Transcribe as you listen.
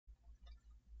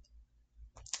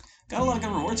Got a lot of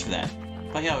good rewards for that.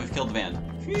 But yeah, we've killed the band.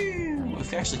 Phew,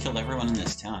 we've actually killed everyone in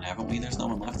this town, haven't we? There's no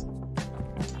one left.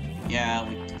 Yeah,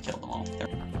 we killed them all.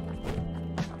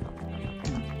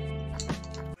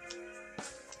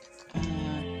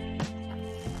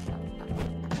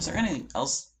 Is there anything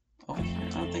else over here? I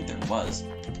don't think there was.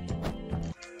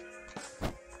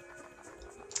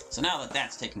 So now that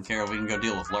that's taken care of, we can go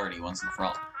deal with Lardy once and for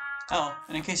all. Oh,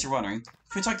 and in case you're wondering,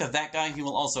 if we talk to that guy, he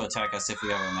will also attack us if we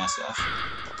have our mask off.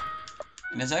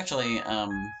 And it's actually, a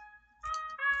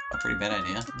pretty bad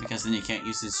idea, because then you can't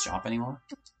use his shop anymore.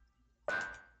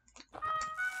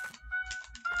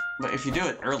 But if you do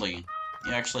it early,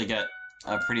 you actually get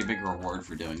a pretty big reward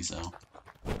for doing so.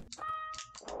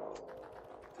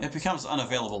 It becomes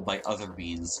unavailable by other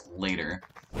means later.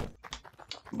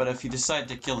 But if you decide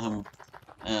to kill him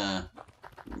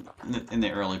in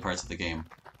the early parts of the game,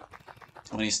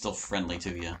 when he's still friendly to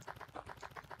you,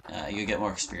 you get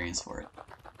more experience for it.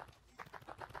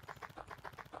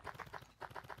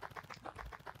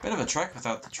 Bit of a trek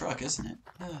without the truck, isn't it?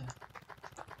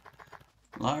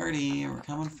 Lardy, we're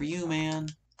coming for you, man.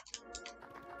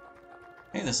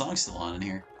 Hey, the song's still on in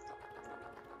here.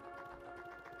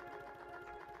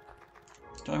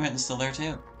 Joy Manton's still there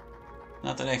too.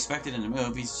 Not that I expected him to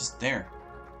move, he's just there.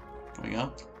 Can we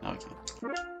go? No, we can't.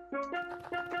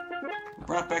 We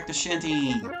brought back the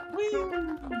shanty! Whee!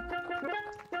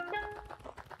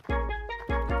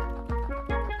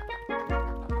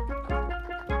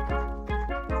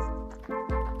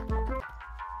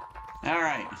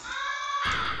 Alright.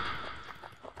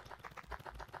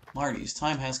 Lardy's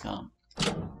time has come.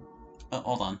 Oh,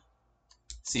 hold on.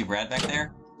 See Brad back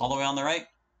there? All the way on the right?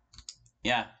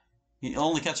 Yeah. You'll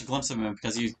only catch a glimpse of him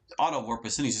because you auto-warp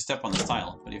as soon as you step on this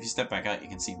tile. But if you step back out, you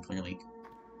can see him clearly.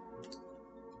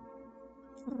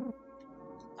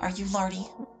 Are you Lardy?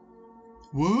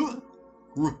 What?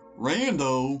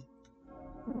 Rando?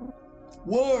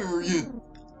 Why are you?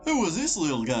 Who is this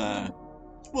little guy?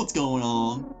 What's going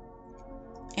on?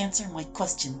 Answer my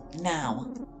question now.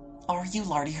 Are you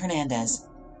Lardy Hernandez?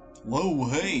 Whoa,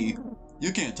 hey!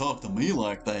 You can't talk to me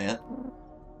like that.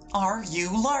 Are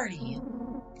you Lardy?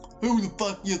 Who the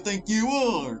fuck you think you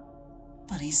are?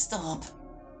 Buddy, stop.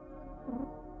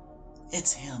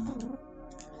 It's him.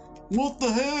 What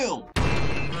the hell?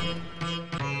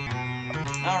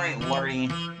 Alright, Lardy,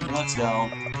 let's go.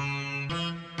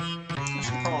 I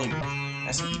should probably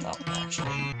mess him up,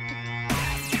 actually.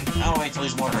 I'll wait till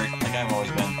he's more hurt, like I've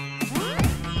always been.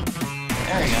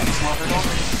 There we go, he's more hurt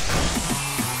already.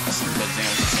 That's some good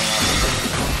damage to set up.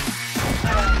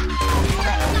 I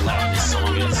forgot how loud this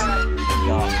song is. Good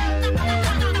God.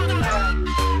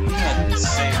 I'm gonna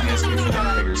save you guys for the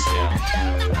bigger scale.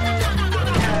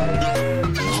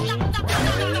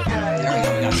 There we go,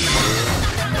 we got it.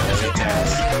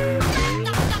 Attacks.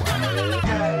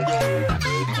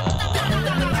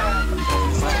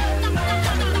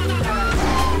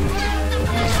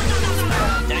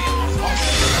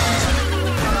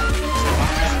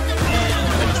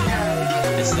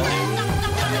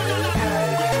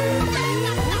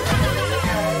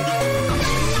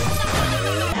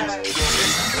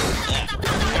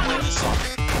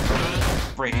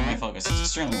 Breaking my focus. It's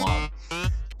extremely long.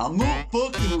 I'm not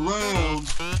fucking around.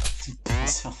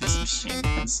 So this machine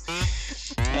guns.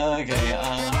 Okay,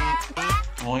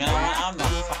 well, you know what? I'm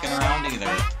not fucking around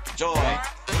either. Joy.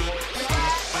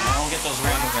 I'll get those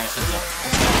random rations up.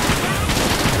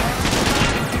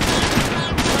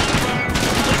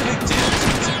 Look at big damage.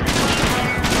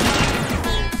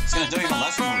 It's gonna do even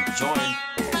less than Joy.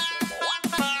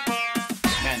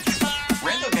 Man,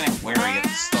 Rando getting wary at the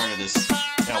start of this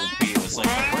LP was like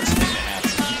the worst thing to happen.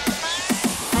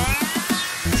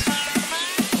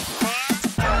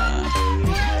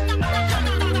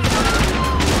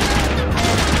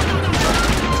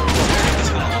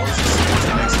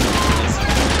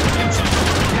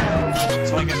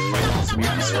 So I get right on those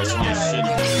mutants first when I shouldn't.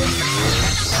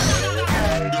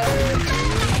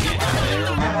 I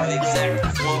don't remember the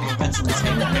exact flow of events in this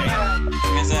game, okay?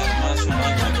 Because I'm not as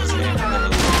familiar with this game.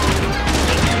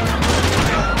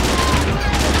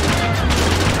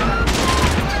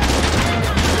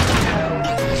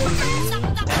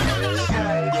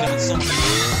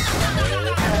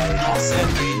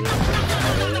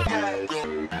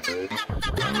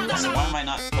 So why am I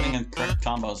not putting in correct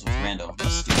combos with Rando?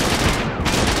 That's stupid.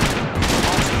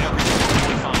 Watching everything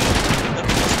totally fine. Look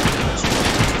at this shit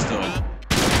he's doing.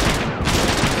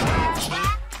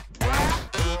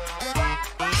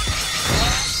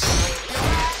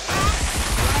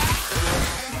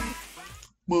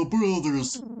 My brothers,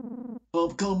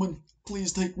 I'm coming.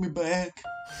 Please take me back.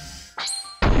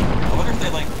 I wonder if they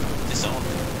like disown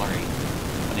Lardy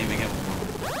when they make it.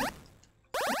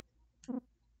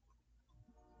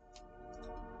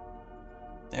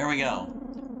 we go.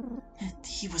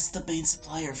 He was the main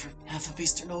supplier for half of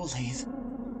Eastern Olathe.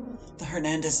 The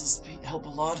Hernandezes help a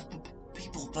lot of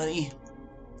people, buddy.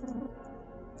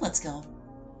 Let's go.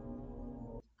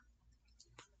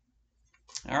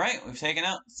 Alright, we've taken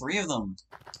out 3 of them.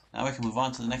 Now we can move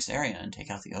on to the next area and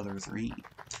take out the other 3.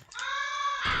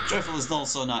 Joyful is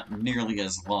also not nearly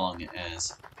as long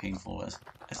as Painful was.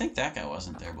 I think that guy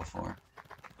wasn't there before.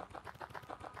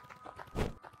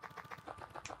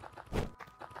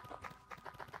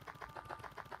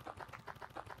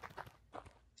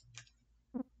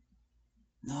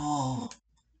 No.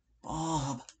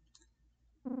 Bob.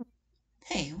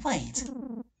 Hey, wait.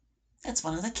 That's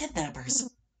one of the kidnappers.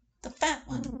 The fat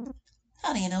one.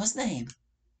 How do you know his name?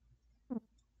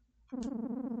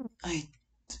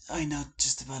 I know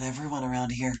just about everyone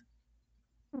around here.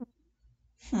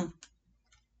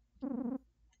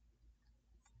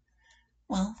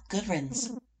 Well, good riddance.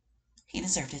 He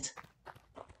deserved it.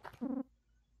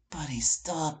 Buddy,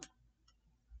 stop.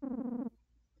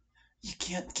 You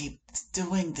can't keep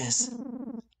doing this.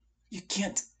 You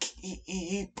can't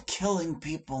keep killing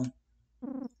people.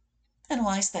 And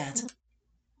why's that?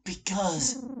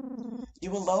 Because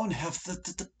you alone have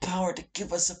the power to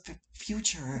give us a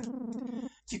future.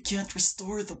 You can't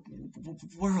restore the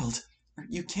world. Or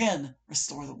you can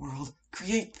restore the world.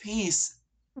 Create peace.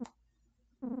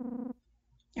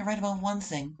 You're right about one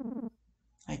thing.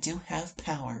 I do have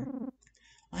power.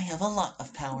 I have a lot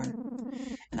of power.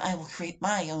 And I will create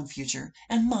my own future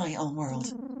and my own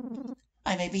world.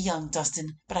 I may be young,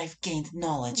 Dustin, but I've gained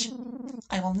knowledge.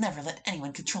 I will never let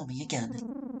anyone control me again.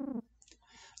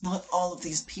 Not all of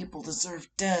these people deserve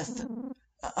death.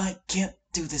 I can't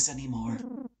do this anymore.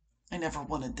 I never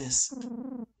wanted this.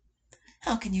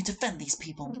 How can you defend these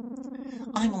people?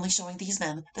 I'm only showing these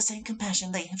men the same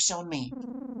compassion they have shown me.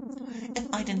 If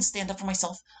I didn't stand up for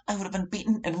myself, I would have been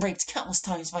beaten and raped countless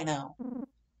times by now.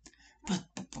 But,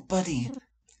 buddy...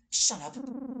 Shut up.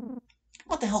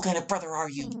 What the hell kind of brother are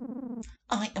you?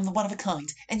 I am the one of a kind,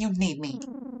 and you need me.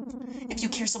 If you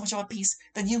care so much about peace,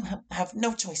 then you have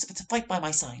no choice but to fight by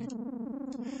my side.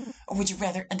 Or would you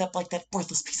rather end up like that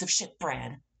worthless piece of shit,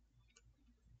 Brad?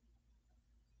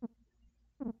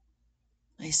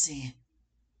 I see.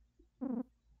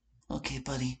 Okay,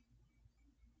 buddy.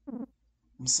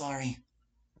 I'm sorry.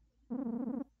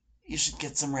 You should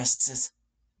get some rest, sis.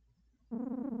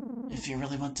 If you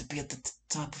really want to be at the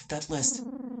top of that list,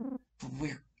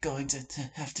 we're going to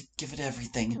have to give it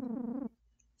everything.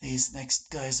 These next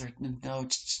guys are no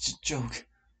joke.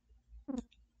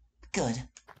 Good.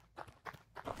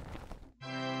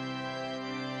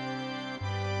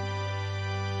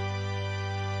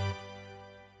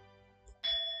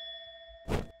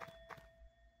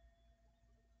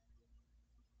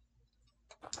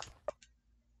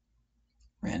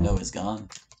 Rando is gone.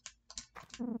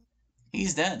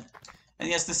 He's dead. And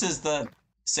yes, this is the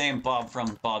same Bob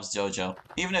from Bob's Dojo.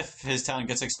 Even if his town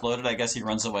gets exploded, I guess he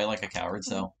runs away like a coward,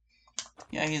 so...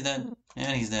 Yeah, he's dead.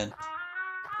 And he's dead.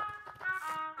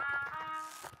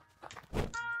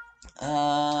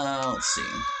 Let's see.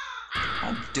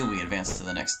 How do we advance to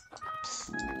the next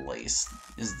place?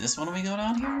 Is this when we go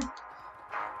down here?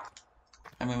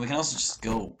 I mean, we can also just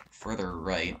go further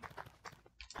right.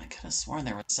 I could have sworn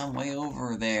there was some way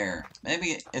over there.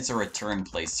 Maybe it's a return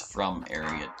place from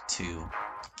Area 2.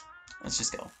 Let's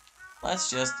just go. Let's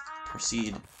just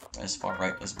proceed as far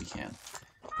right as we can.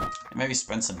 And maybe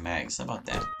spend some mags. How about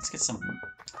that? Let's get some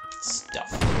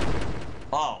stuff.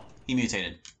 Oh, he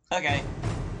mutated. Okay.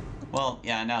 Well,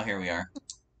 yeah, now here we are.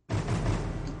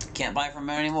 Can't buy from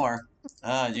him anymore.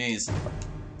 Oh, jeez.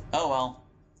 Oh, well.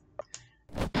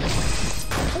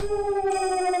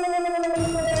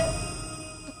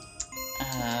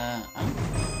 I don't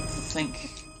think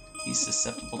he's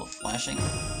susceptible to flashing.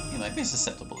 He might be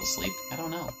susceptible to sleep. I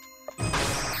don't know.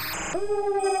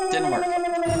 Didn't work.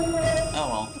 Oh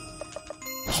well.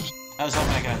 I was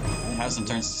hoping I could have some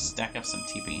turns to stack up some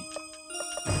TP.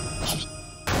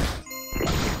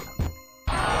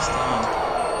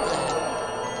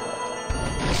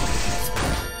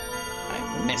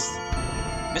 I missed.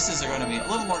 Misses are going to be a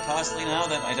little more costly now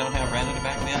that I don't have Rando to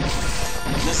back me up.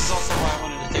 This is also why I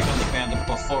wanted to take on the Phantom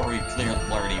before we cleared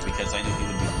Lardy, because I knew he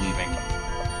would be leaving.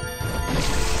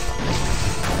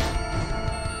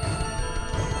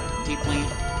 Deeply.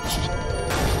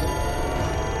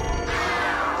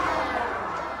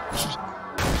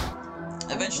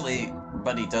 Eventually,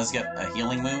 Buddy does get a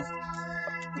healing move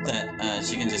that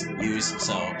she can just use,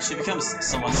 so she becomes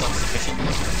somewhat self-sufficient.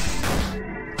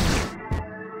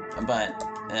 But,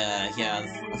 yeah,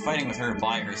 fighting with her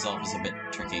by herself is a bit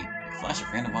tricky. Flash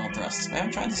of random wild thrusts. I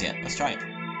haven't tried this yet. Let's try it.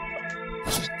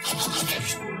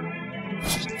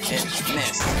 It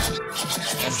missed.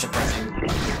 That's depressing.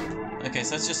 Okay,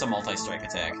 so that's just a multi-strike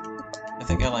attack. I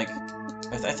think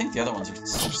I think the other ones are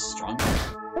so stronger.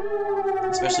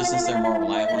 Especially since they're more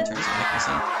reliable in terms of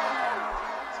accuracy.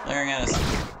 It's glaring at us.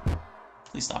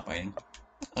 Please stop biting.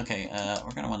 Okay,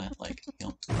 we're gonna wanna, like,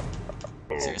 heal.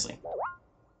 Seriously.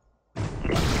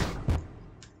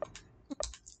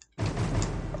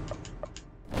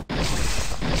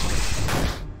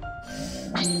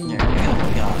 There we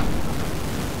go.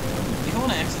 Even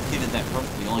when I executed that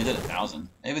perfectly, only did 1,000.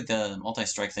 Maybe the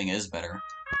multi-strike thing is better.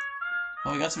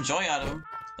 Oh, we got some joy out of them.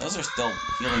 Those are still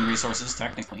healing resources,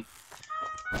 technically.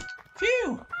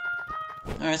 Phew!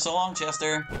 Alright, so long,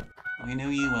 Chester. We knew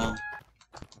you well.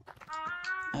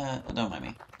 Don't mind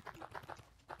me.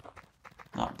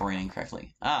 Not braining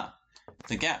correctly. Ah!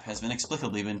 The gap has been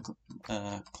inexplicably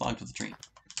clogged with a tree.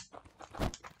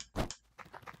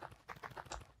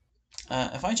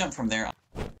 If I jump from there...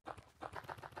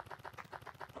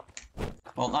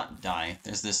 Well, not die.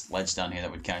 There's this ledge down here that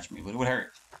would catch me, but it would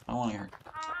hurt. I don't want to hurt.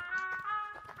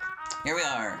 Here we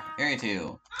are! Area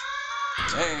 2.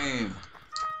 Save!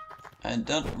 I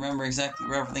don't remember exactly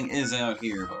where everything is out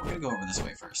here, but we're gonna go over this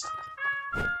way first.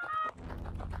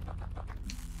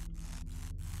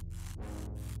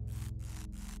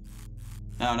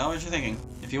 Now, I know what you're thinking.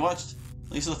 If you watched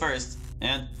Lisa the First,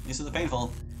 and Lisa the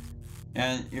Painful,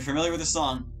 and you're familiar with this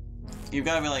song, you've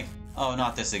got to be like, oh,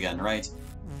 not this again, right?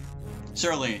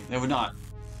 Surely, they would not,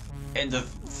 in the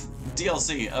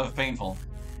DLC of Painful,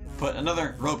 put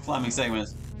another rope climbing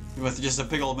segment with just a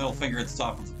big old middle finger at the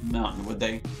top of the mountain, would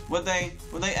they? Would they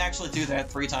actually do that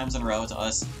 3 times in a row to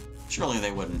us? Surely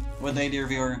they wouldn't. Would they, dear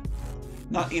viewer?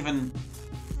 Not even,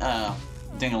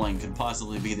 Ding-a-ling could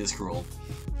possibly be this cruel.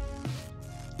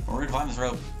 We're gonna climb this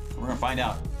rope. We're gonna find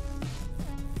out.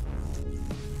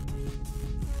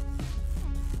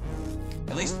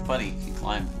 At least Buddy can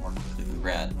climb more quickly than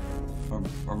Brad.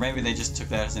 Or maybe they just took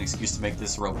that as an excuse to make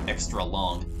this rope extra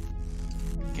long.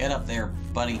 Get up there,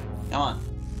 Buddy. Come on.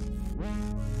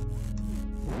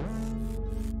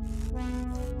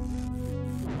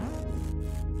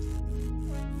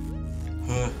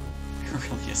 It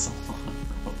really is a long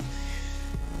rope.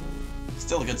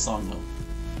 Still a good song, though.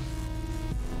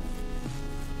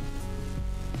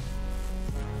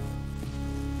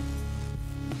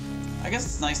 I guess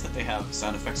it's nice that they have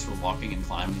sound effects for walking and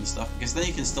climbing and stuff, because then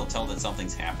you can still tell that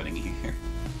something's happening here.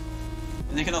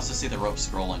 And you can also see the rope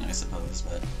scrolling, I suppose,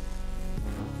 but...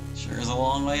 Sure is a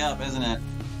long way up, isn't it?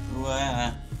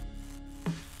 Ooh-ah.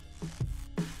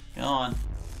 Come on.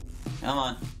 Come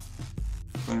on.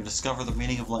 We're going to discover the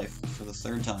meaning of life for the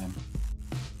 3rd time.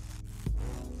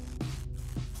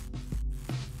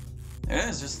 There it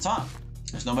is, there's the top.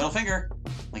 There's no middle finger.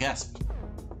 I guess.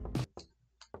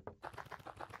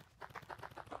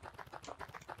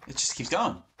 It just keeps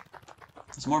going.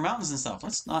 There's more mountains and stuff.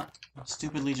 Let's not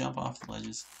stupidly jump off the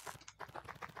ledges.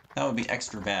 That would be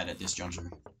extra bad at this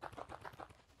juncture.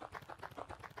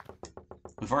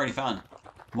 We've already found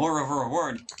more of a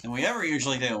reward than we ever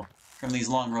usually do from these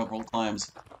long rope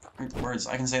climbs. Words,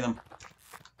 I can say them.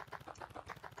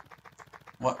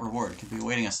 What reward could be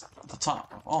awaiting us at the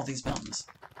top of all these mountains?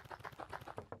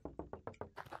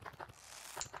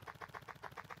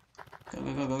 Go,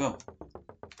 go, go, go, go.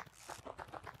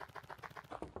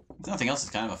 If nothing else,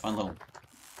 it's kind of a fun little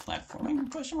platforming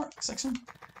question mark section.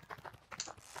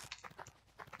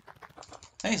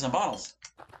 Hey, some bottles.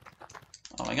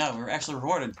 Oh my god, we were actually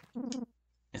rewarded.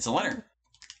 It's a letter.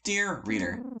 Dear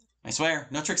reader, I swear,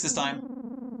 no tricks this time.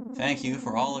 Thank you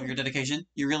for all of your dedication.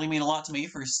 You really mean a lot to me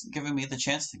for giving me the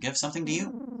chance to give something to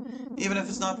you. Even if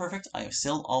it's not perfect, I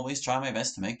still always try my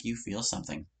best to make you feel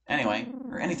something. Anyway,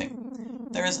 or anything.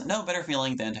 There is no better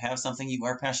feeling than to have something you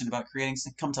are passionate about creating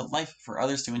come to life for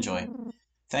others to enjoy.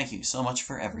 Thank you so much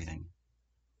for everything.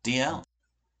 DL.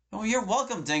 Oh, you're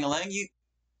welcome, Ding-a-ling. You...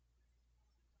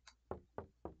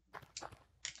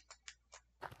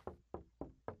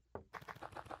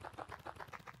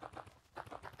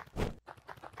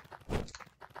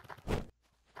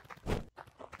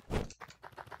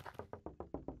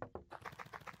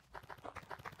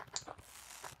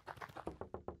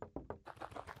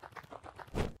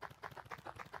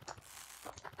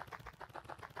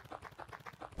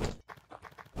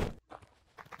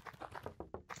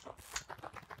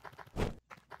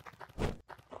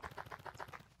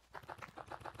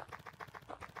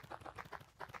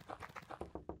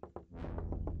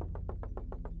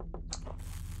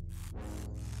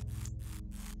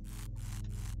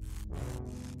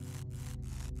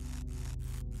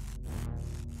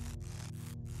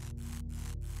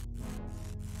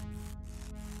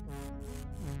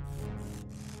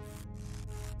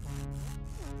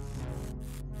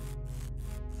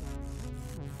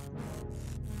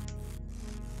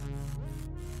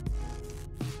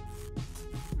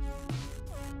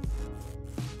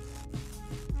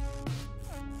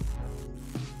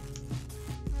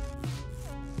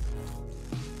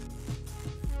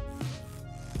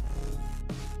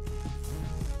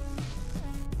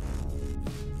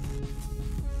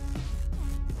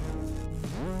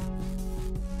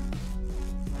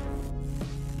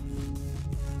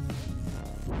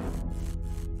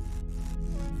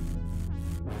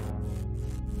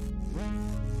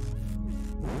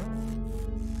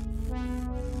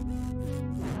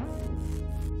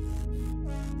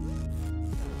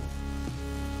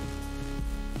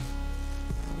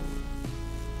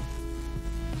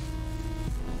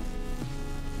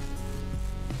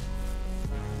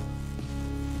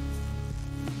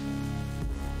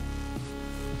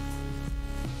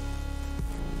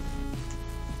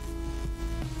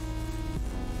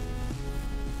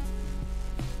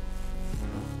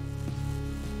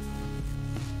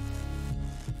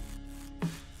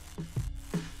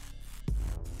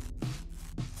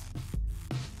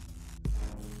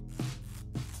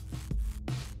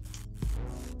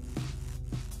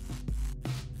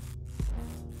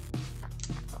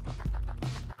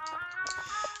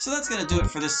 So that's going to do it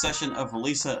for this session of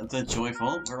Lisa the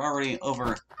Joyful. We're already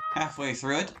over halfway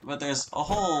through it, but there's a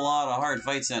whole lot of hard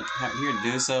fights out here to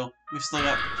do, so we've still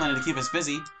got plenty to keep us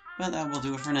busy. But that will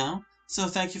do it for now. So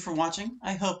thank you for watching.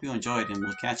 I hope you enjoyed, and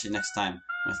we'll catch you next time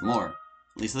with more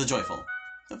Lisa the Joyful.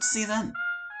 Hope to see you then.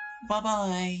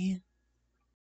 Bye-bye.